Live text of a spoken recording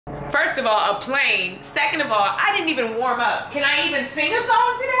First of all, a plane. Second of all, I didn't even warm up. Can I even sing a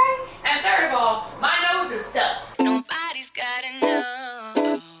song today? And third of all, my nose is stuck. Nobody's gotta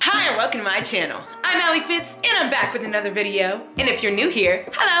know. Hi and welcome to my channel. I'm Alli Fitz and I'm back with another video. And if you're new here,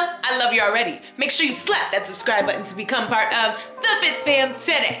 hello, I love you already. Make sure you slap that subscribe button to become part of the FITZFAM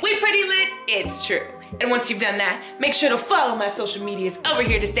today. We pretty lit, it's true. And once you've done that, make sure to follow my social medias over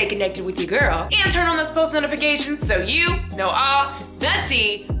here to stay connected with your girl. And turn on those post notifications so you know all the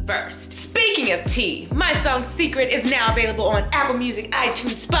tea first. Speaking of tea, my song Secret is now available on Apple Music,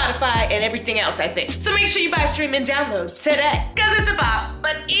 iTunes, Spotify, and everything else, I think. So make sure you buy, stream, and download today, cause it's a bop.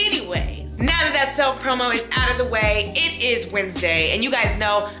 But anyways, now that self-promo is out of the way, it is Wednesday, and you guys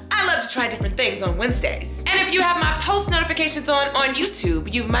know I love to try different things on Wednesdays. And if you have my post notifications on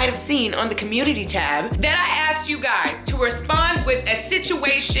YouTube, you might have seen on the community tab that I asked you guys to respond with a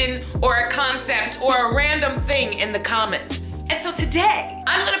situation or a concept or a random thing in the comments. And so today,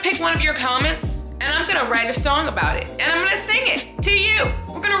 I'm gonna pick one of your comments and I'm gonna write a song about it. And I'm gonna sing it to you.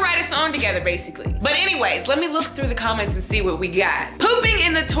 We're gonna write a song together, basically. But anyways, let me look through the comments and see what we got. Pooping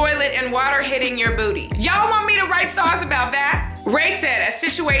in the toilet and water hitting your booty. Y'all want me to write songs about that? Ray said, a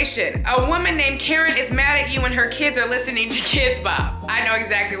situation. A woman named Karen is mad at you and her kids are listening to Kids Bop. I know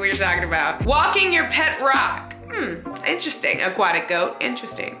exactly what you're talking about. Walking your pet rock. Interesting. Aquatic goat.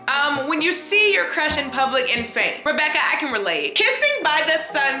 Interesting. When you see your crush in public and faint. Rebecca, I can relate. Kissing by the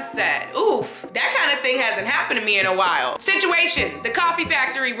sunset. Oof. That kind of thing hasn't happened to me in a while. Situation. The coffee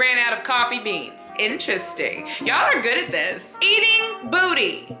factory ran out of coffee beans. Interesting. Y'all are good at this. Eating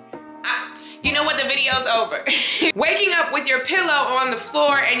booty. You know what, the video's over. Waking up with your pillow on the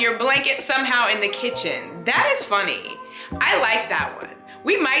floor and your blanket somehow in the kitchen. That is funny. I like that one.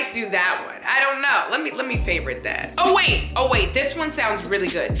 We might do that one. I don't know. Let me favorite that. Oh wait, this one sounds really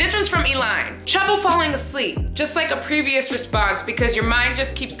good. This one's from Eline. Trouble falling asleep, just like a previous response because your mind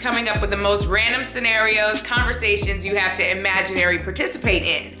just keeps coming up with the most random scenarios, conversations you have to imaginary participate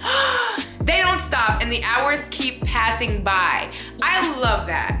in. They don't stop and the hours keep passing by. I love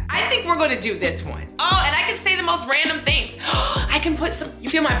that. I think we're gonna do this one. Oh, and I can say the most random things. I can put some, you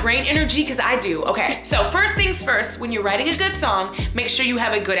feel my brain energy? Cause I do. Okay, so first things first, when you're writing a good song, make sure you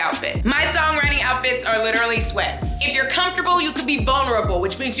have a good outfit. My songwriting outfits are literally sweats. If you're comfortable, you could be vulnerable,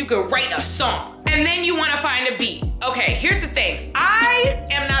 which means you could write a song. And then you wanna find a beat. Okay, here's the thing. I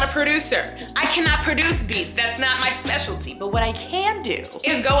am not a producer. I cannot produce beats, that's not my specialty. But what I can do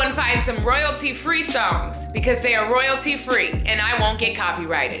is go and find some royalty-free songs because they are royalty-free and I won't get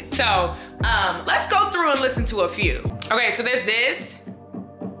copyrighted. So let's go through and listen to a few. Okay, so there's this.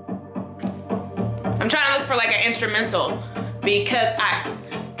 I'm trying to look for like an instrumental because I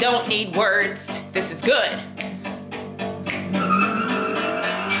don't need words. This is good.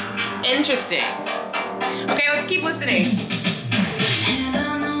 Interesting. Okay, let's keep listening.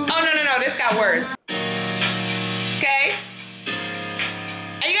 Oh, no, this got words. Okay?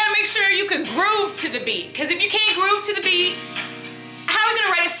 And you gotta make sure you can groove to the beat, because if you can't groove to the beat, how are we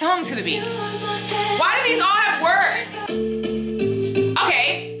gonna write a song to the beat? Why do these all have words?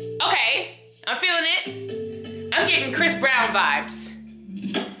 Okay, I'm feeling it. I'm getting Chris Brown vibes.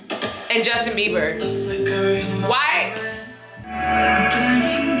 And Justin Bieber. Why?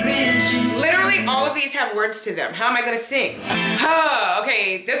 Literally all of these have words to them. How am I gonna sing?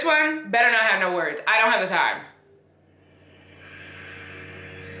 Okay, this one better not have no words. I don't have the time.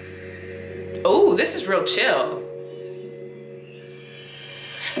 Oh, this is real chill.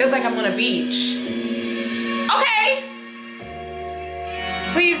 Feels like I'm on a beach. Okay.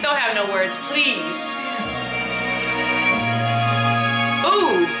 Please don't have no words, please.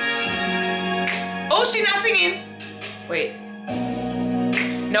 Ooh. Oh, she's not singing. Wait.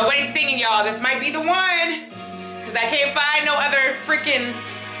 Nobody's singing, y'all. This might be the one. Because I can't find no other freaking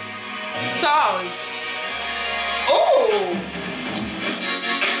songs. Oh.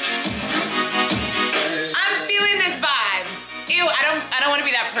 I'm feeling this vibe. Ew, I don't want to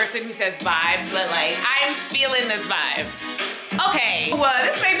be that person who says vibe, but like, I'm feeling this vibe. Okay, well,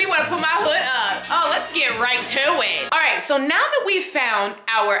 this made me want to put my hood up. Oh, let's get right to it. All right, so now that we've found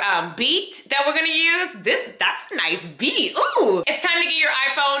our beat that we're gonna use, that's a nice beat. Ooh, it's time to get your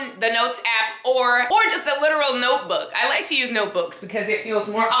iPhone, the Notes app, or just a literal notebook. I like to use notebooks because it feels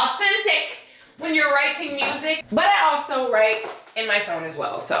more authentic when you're writing music, but I also write in my phone as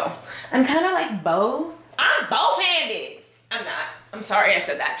well, so I'm kind of like both. I'm both-handed. I'm not. I'm sorry I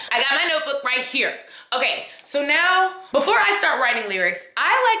said that. I got my notebook right here. Okay, so now, before I start writing lyrics,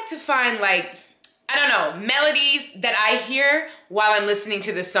 I like to find like I don't know, melodies that I hear while I'm listening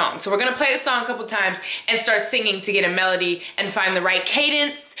to this song. So we're gonna play the song a couple times and start singing to get a melody and find the right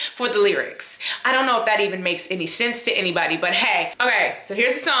cadence for the lyrics. I don't know if that even makes any sense to anybody, but hey. Okay, so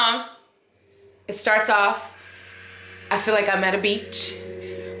here's the song. It starts off, I feel like I'm at a beach.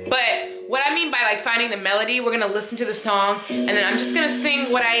 But what I mean by like finding the melody, we're gonna listen to the song and then I'm just gonna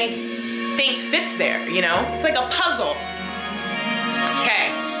sing what I think fits there, you know? It's like a puzzle. Okay.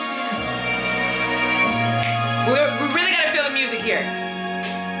 We really gotta feel the music here.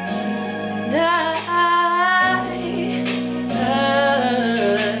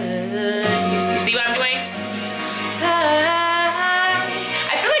 You see what I'm doing?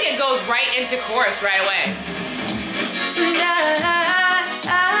 I feel like it goes right into chorus right away.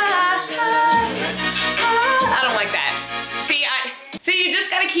 I don't like that. See, you just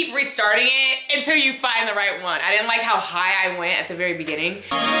gotta keep restarting it until you find the right one. I didn't like how high I went at the very beginning.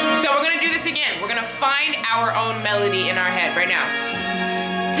 So we're gonna do this again. We're gonna find our own melody in our head right now.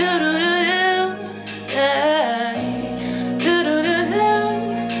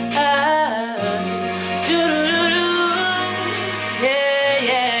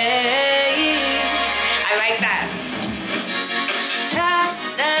 I like that.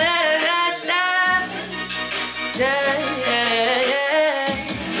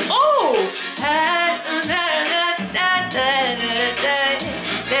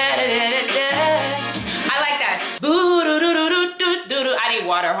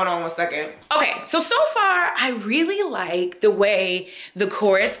 Water. Hold on one second. Okay, so far I really like the way the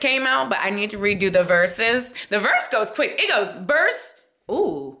chorus came out, but I need to redo the verses. The verse goes quick. It goes verse,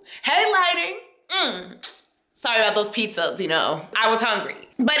 ooh, headlighting. Sorry about those pizzas, you know. I was hungry.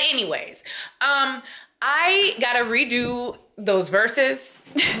 But anyways, I gotta redo those verses.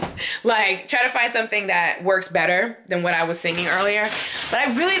 Like try to find something that works better than what I was singing earlier. But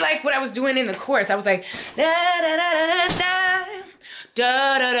I really like what I was doing in the chorus. I was like, da da da da da.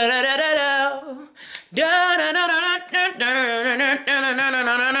 Da da da da da da da da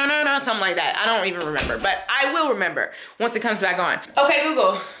da da, something like that. I don't even remember, but I will remember once it comes back on. Okay,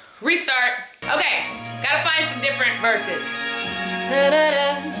 Google, restart. Okay, gotta find some different verses.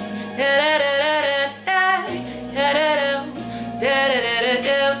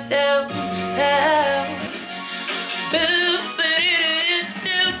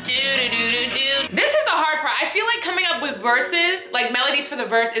 This is the hard part. I feel like coming up with verses, like melodies for the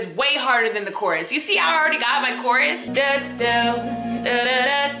verse, is way harder than the chorus. You see how I already got my chorus? I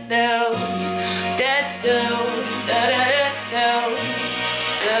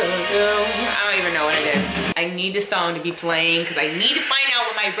don't even know what I did. I need the song to be playing because I need to find out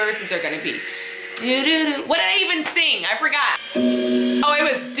what my verses are gonna be. What did I even sing? I forgot. Oh, it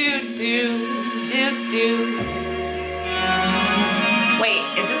was do do do do. Wait,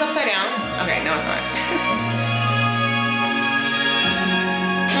 is this upside down? Okay, no, it's not.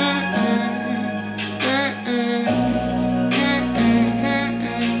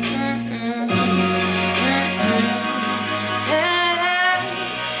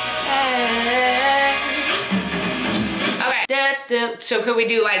 Okay. So could we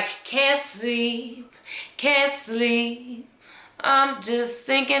do like, can't sleep, I'm just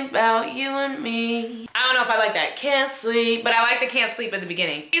thinking about you and me. I don't know if I like that. Can't sleep, but I like the can't sleep at the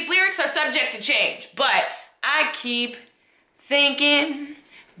beginning. These lyrics are subject to change, but I keep thinking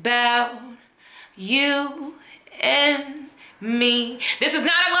about you and me. This is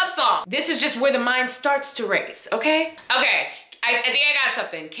not a love song. This is just where the mind starts to race, okay? Okay, I think I got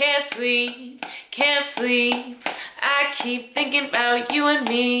something. Can't sleep, I keep thinking about you and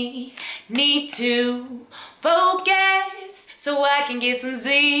me. Need to focus so I can get some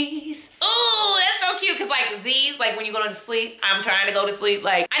Z's. Ooh, that's so cute, cause like Z's, like when you go to sleep, I'm trying to go to sleep,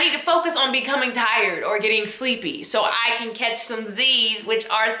 like I need to focus on becoming tired or getting sleepy so I can catch some Z's, which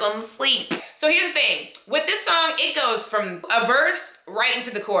are some sleep. So here's the thing, with this song, it goes from a verse right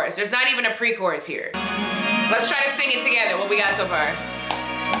into the chorus. There's not even a pre-chorus here. Let's try to sing it together, what we got so far.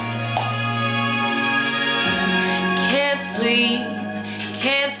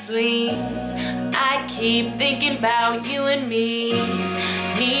 Can't sleep, I keep thinking about you and me.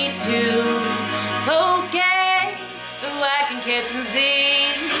 Need to focus so I can catch some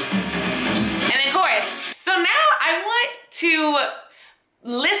Z's. And then chorus. So now I want to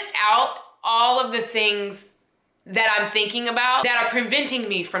list out all of the things that I'm thinking about that are preventing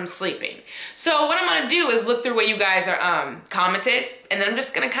me from sleeping. So what I'm gonna do is look through what you guys are commented, and then I'm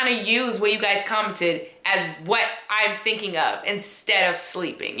just gonna kind of use what you guys commented as what I'm thinking of instead of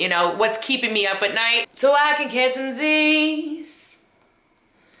sleeping. You know, what's keeping me up at night so I can catch some Z's.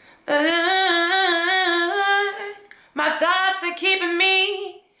 My thoughts are keeping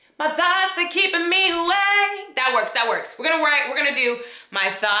me That works, that works. We're gonna do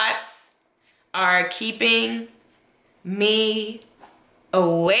my thoughts are keeping me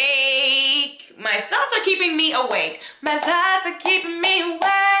awake. My thoughts are keeping me awake. My thoughts are keeping me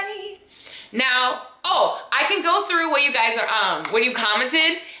awake. Now, oh, I can go through what you guys are, what you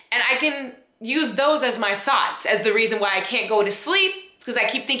commented, and I can use those as my thoughts, as the reason why I can't go to sleep, because I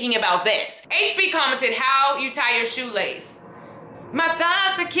keep thinking about this. HB commented how you tie your shoelace. My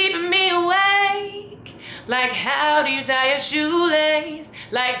thoughts are keeping me awake. Like how do you tie your shoelace?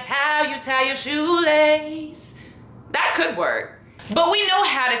 Like how you tie your shoelace. That could work. But we know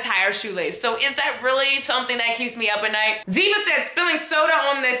how to tie our shoelace, so is that really something that keeps me up at night? Ziva said spilling soda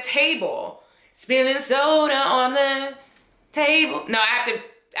on the table. Spilling soda on the table. No, I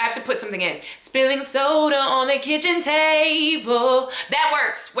have to put something in. Spilling soda on the kitchen table. That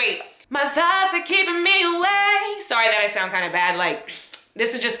works. Wait. My thoughts are keeping me awake. Sorry that I sound kind of bad. Like,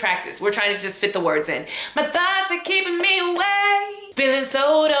 this is just practice. We're trying to just fit the words in. My thoughts are keeping me awake. Spilling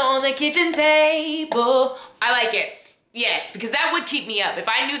soda on the kitchen table. I like it. Yes, because that would keep me up. If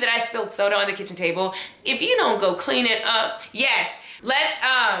I knew that I spilled soda on the kitchen table, if you don't go clean it up. Yes,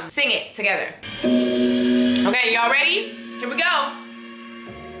 let's sing it together. Okay, y'all ready? Here we go.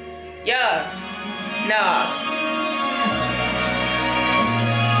 Yeah, no.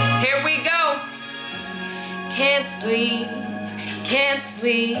 Here we go. Can't sleep, can't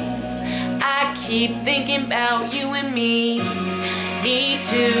sleep. I keep thinking about you and me. Need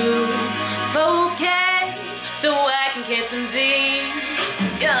to focus so I can catch some Z's.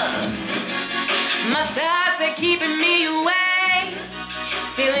 Yeah. My thoughts are keeping me awake.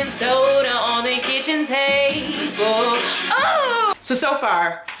 Spilling soda on the kitchen table. Oh! So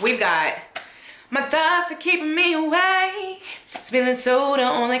far, we've got my thoughts are keeping me awake. Spilling soda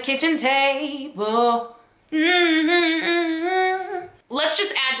on the kitchen table. Let's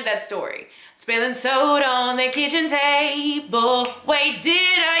just add to that story. Spilling soda on the kitchen table. Wait,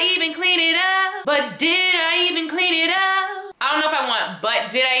 did I even clean it up? But did I even clean it up? I don't know if I want,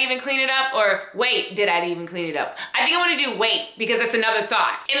 but did I even clean it up? Or wait, did I even clean it up? I think I want to do wait, because it's another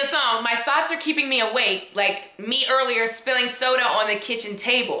thought. In the song, my thoughts are keeping me awake, like me earlier spilling soda on the kitchen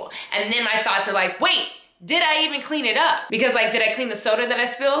table. And then my thoughts are like, wait, did I even clean it up? Because like, did I clean the soda that I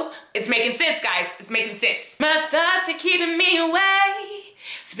spilled? It's making sense, guys. It's making sense. My thoughts are keeping me awake.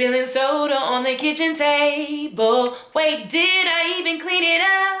 Spilling soda on the kitchen table. Wait, did I even clean it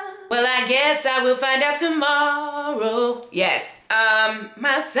up? Well, I guess I will find out tomorrow. Yes.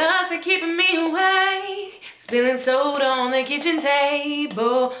 My thoughts are keeping me awake. Spilling soda on the kitchen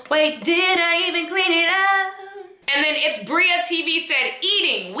table. Wait, did I even clean it up? And then it's Bria TV said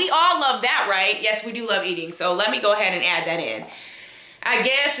eating. We all love that, right? Yes, we do love eating. So let me go ahead and add that in. I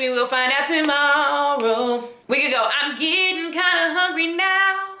guess we will find out tomorrow. We could go, I'm getting kind of hungry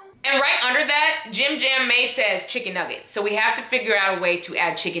now. And right under that, Jim Jam May says chicken nuggets. So we have to figure out a way to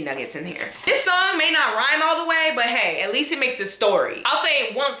add chicken nuggets in here. This song may not rhyme all the way, but hey, at least it makes a story. I'll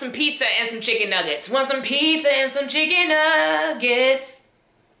say, want some pizza and some chicken nuggets. Want some pizza and some chicken nuggets.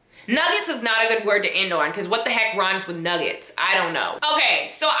 Nuggets is not a good word to end on, because what the heck rhymes with nuggets? I don't know. Okay,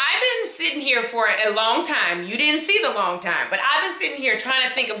 so I've been sitting here for a long time. You didn't see the long time, but I've been sitting here trying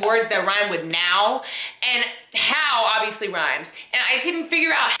to think of words that rhyme with now, and how obviously rhymes. And I couldn't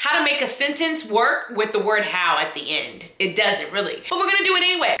figure out how to make a sentence work with the word how at the end. It doesn't really. But we're gonna do it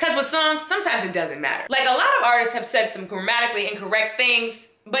anyway, because with songs, sometimes it doesn't matter. Like a lot of artists have said some grammatically incorrect things,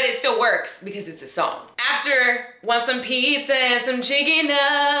 but it still works because it's a song. After want some pizza and some chicken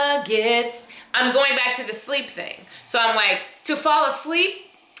nuggets, I'm going back to the sleep thing. So I'm like, to fall asleep,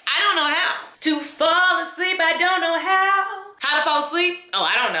 I don't know how. To fall asleep, I don't know how. How to fall asleep? Oh,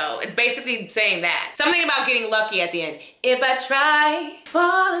 I don't know. It's basically saying that. Something about getting lucky at the end. If I try,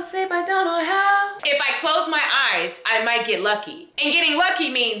 fall asleep, I don't know how. If I close my eyes, I might get lucky. And getting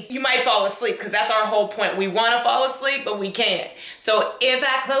lucky means you might fall asleep, because that's our whole point. We want to fall asleep, but we can't. So if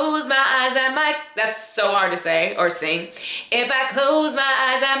I close my eyes, I might, that's so hard to say or sing. If I close my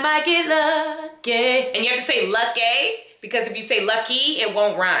eyes, I might get lucky. And you have to say lucky, because if you say lucky, it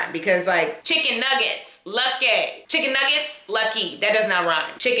won't rhyme. Because like chicken nuggets, lucky. Chicken nuggets, lucky. That does not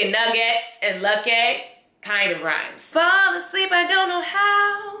rhyme. Chicken nuggets and lucky kind of rhymes. Fall asleep, I don't know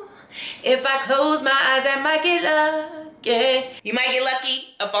how. If I close my eyes, I might get lucky. You might get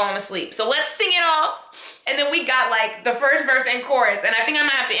lucky of falling asleep. So let's sing it all. And then we got like the first verse and chorus. And I think I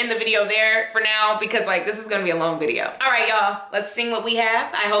might have to end the video there for now, because like this is gonna be a long video. All right, y'all, let's sing what we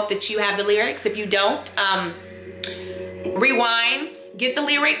have. I hope that you have the lyrics. If you don't, rewind, get the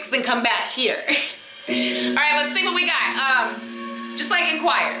lyrics, and come back here. All right, let's see what we got. Just like in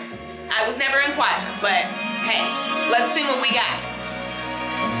choir. I was never in choir, but hey, let's see what we got.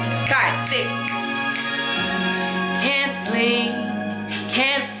 5, 6. blink,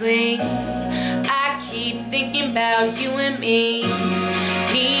 can't sleep. I keep thinking about you and me.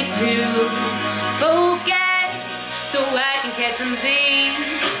 Need to focus so I can catch some Z's.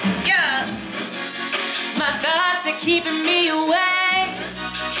 Yeah. My thoughts are keeping me away.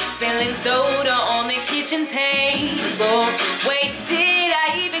 Spilling soda on the kitchen table. Wait, did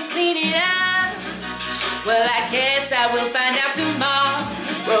I even clean it up? Well, I guess I will find out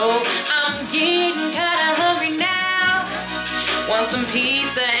tomorrow. I'm getting kinda hungry now. Want some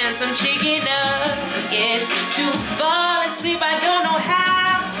pizza and some chicken nuggets. To fall asleep, I don't know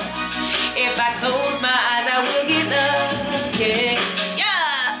how. If I close my eyes, I will get lucky.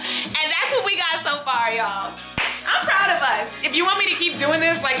 Yeah! And that's what we got so far, y'all. I'm proud of us. If you want me to keep doing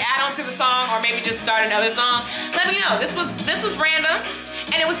this, like add on to the song or maybe just start another song, let me know. This was random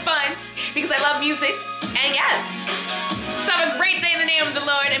and it was fun because I love music. And yes, so have a great day in the name of the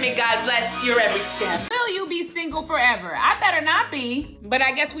Lord and may God bless your every step. Will you be single forever? I better not be, but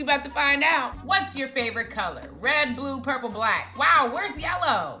I guess we about to find out. What's your favorite color? Red, blue, purple, black. Wow, where's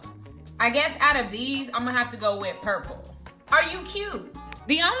yellow? I guess out of these, I'm gonna have to go with purple. Are you cute?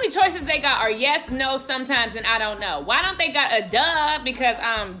 The only choices they got are yes, no, sometimes, and I don't know. Why don't they got a duh? Because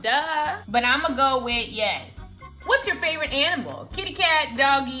duh. But I'm gonna go with yes. What's your favorite animal? Kitty cat,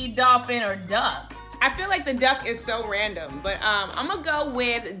 doggy, dolphin, or duck? I feel like the duck is so random, but I'm gonna go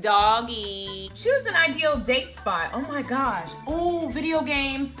with doggy. Choose an ideal date spot. Oh my gosh. Oh, video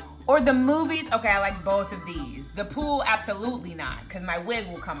games or the movies. Okay, I like both of these. The pool, absolutely not, because my wig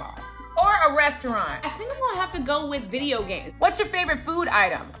will come off. Or a restaurant. I think I'm gonna have to go with video games. What's your favorite food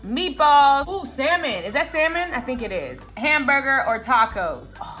item? Meatballs. Ooh, salmon. Is that salmon? I think it is. Hamburger or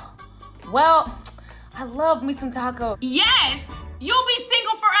tacos? Oh, well, I love me some tacos. Yes! You'll be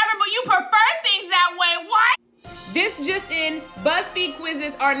single forever, but you prefer things that way. What? This just in, BuzzFeed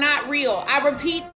quizzes are not real. I repeat,